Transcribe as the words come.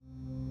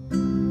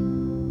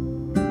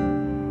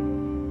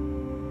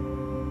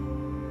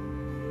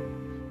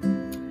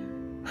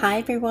Hi,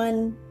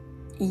 everyone.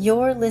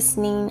 You're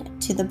listening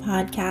to the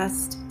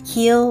podcast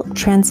Heal,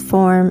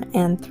 Transform,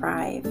 and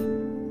Thrive.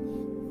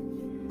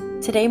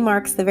 Today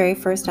marks the very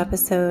first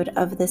episode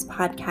of this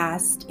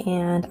podcast,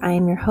 and I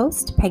am your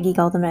host, Peggy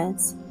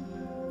Galdamez.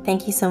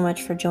 Thank you so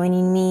much for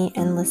joining me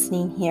and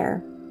listening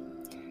here.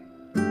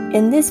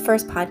 In this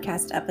first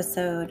podcast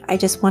episode, I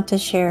just want to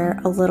share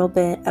a little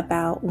bit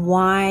about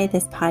why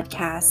this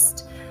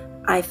podcast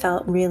I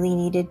felt really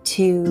needed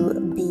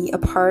to be a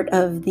part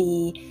of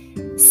the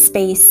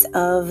space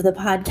of the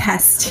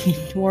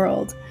podcasting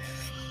world.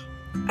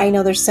 I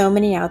know there's so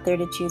many out there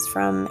to choose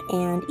from,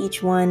 and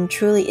each one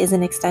truly is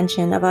an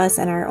extension of us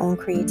and our own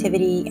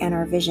creativity and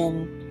our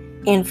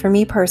vision. And for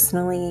me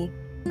personally,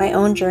 my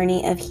own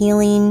journey of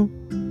healing,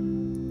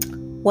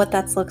 what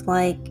that's looked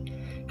like,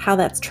 how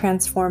that's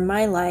transformed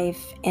my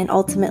life, and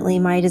ultimately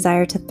my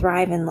desire to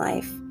thrive in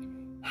life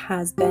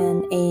has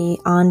been an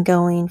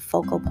ongoing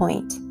focal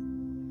point.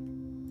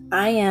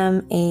 I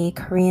am a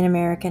Korean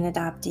American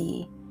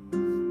adoptee,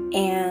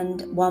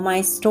 and while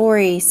my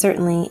story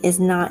certainly is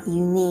not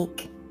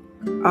unique,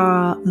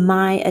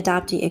 my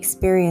adoptee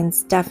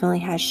experience definitely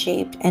has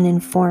shaped and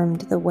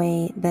informed the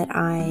way that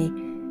I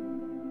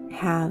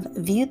have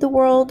viewed the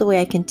world, the way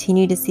I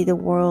continue to see the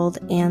world,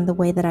 and the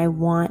way that I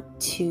want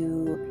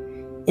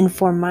to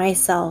inform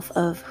myself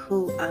of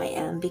who I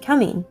am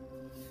becoming.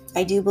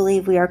 I do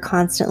believe we are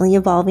constantly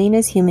evolving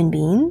as human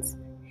beings,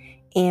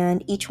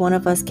 and each one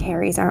of us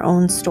carries our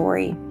own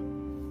story.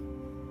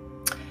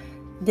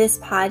 This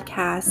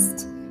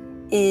podcast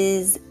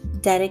is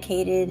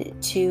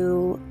dedicated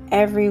to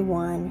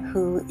everyone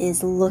who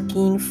is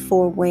looking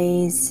for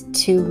ways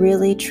to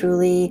really,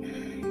 truly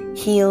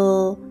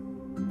heal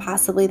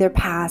possibly their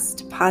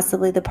past,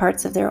 possibly the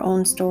parts of their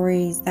own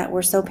stories that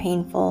were so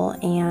painful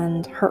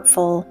and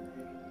hurtful,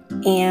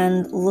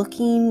 and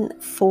looking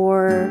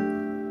for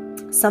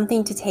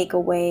something to take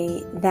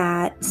away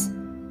that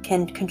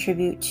can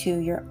contribute to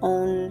your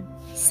own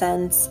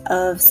sense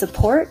of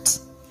support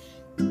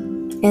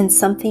and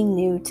something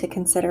new to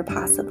consider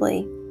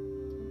possibly.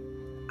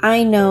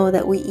 I know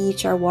that we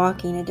each are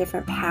walking a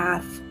different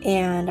path,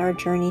 and our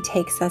journey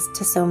takes us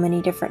to so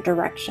many different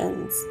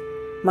directions,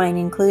 mine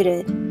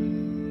included.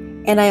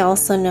 And I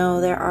also know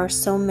there are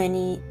so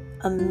many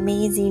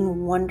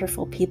amazing,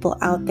 wonderful people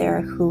out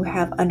there who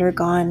have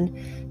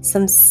undergone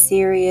some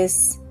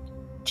serious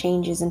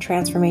changes and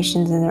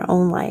transformations in their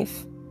own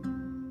life.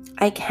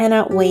 I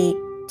cannot wait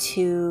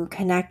to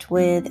connect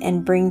with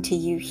and bring to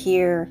you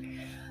here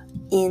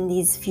in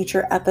these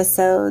future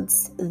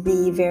episodes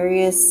the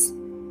various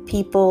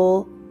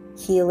people,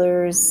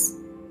 healers,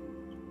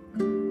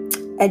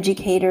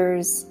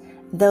 educators,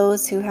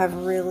 those who have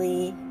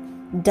really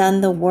done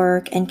the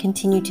work and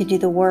continue to do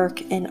the work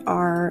in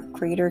our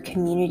greater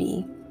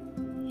community.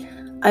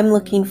 I'm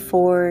looking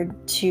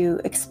forward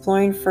to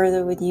exploring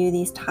further with you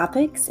these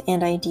topics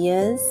and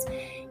ideas,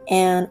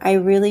 and I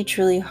really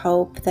truly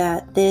hope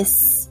that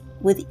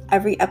with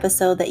every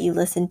episode that you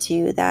listen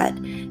to, that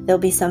there'll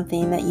be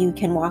something that you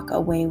can walk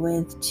away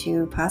with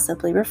to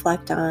possibly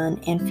reflect on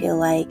and feel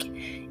like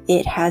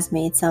it has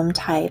made some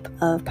type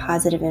of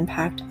positive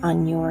impact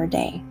on your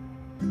day.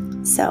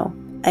 So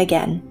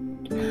again,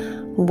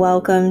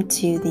 welcome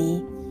to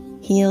the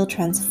Heal,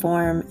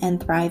 Transform,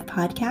 and Thrive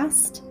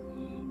podcast.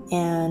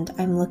 And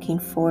I'm looking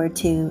forward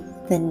to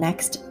the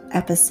next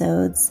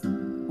episodes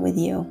with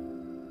you.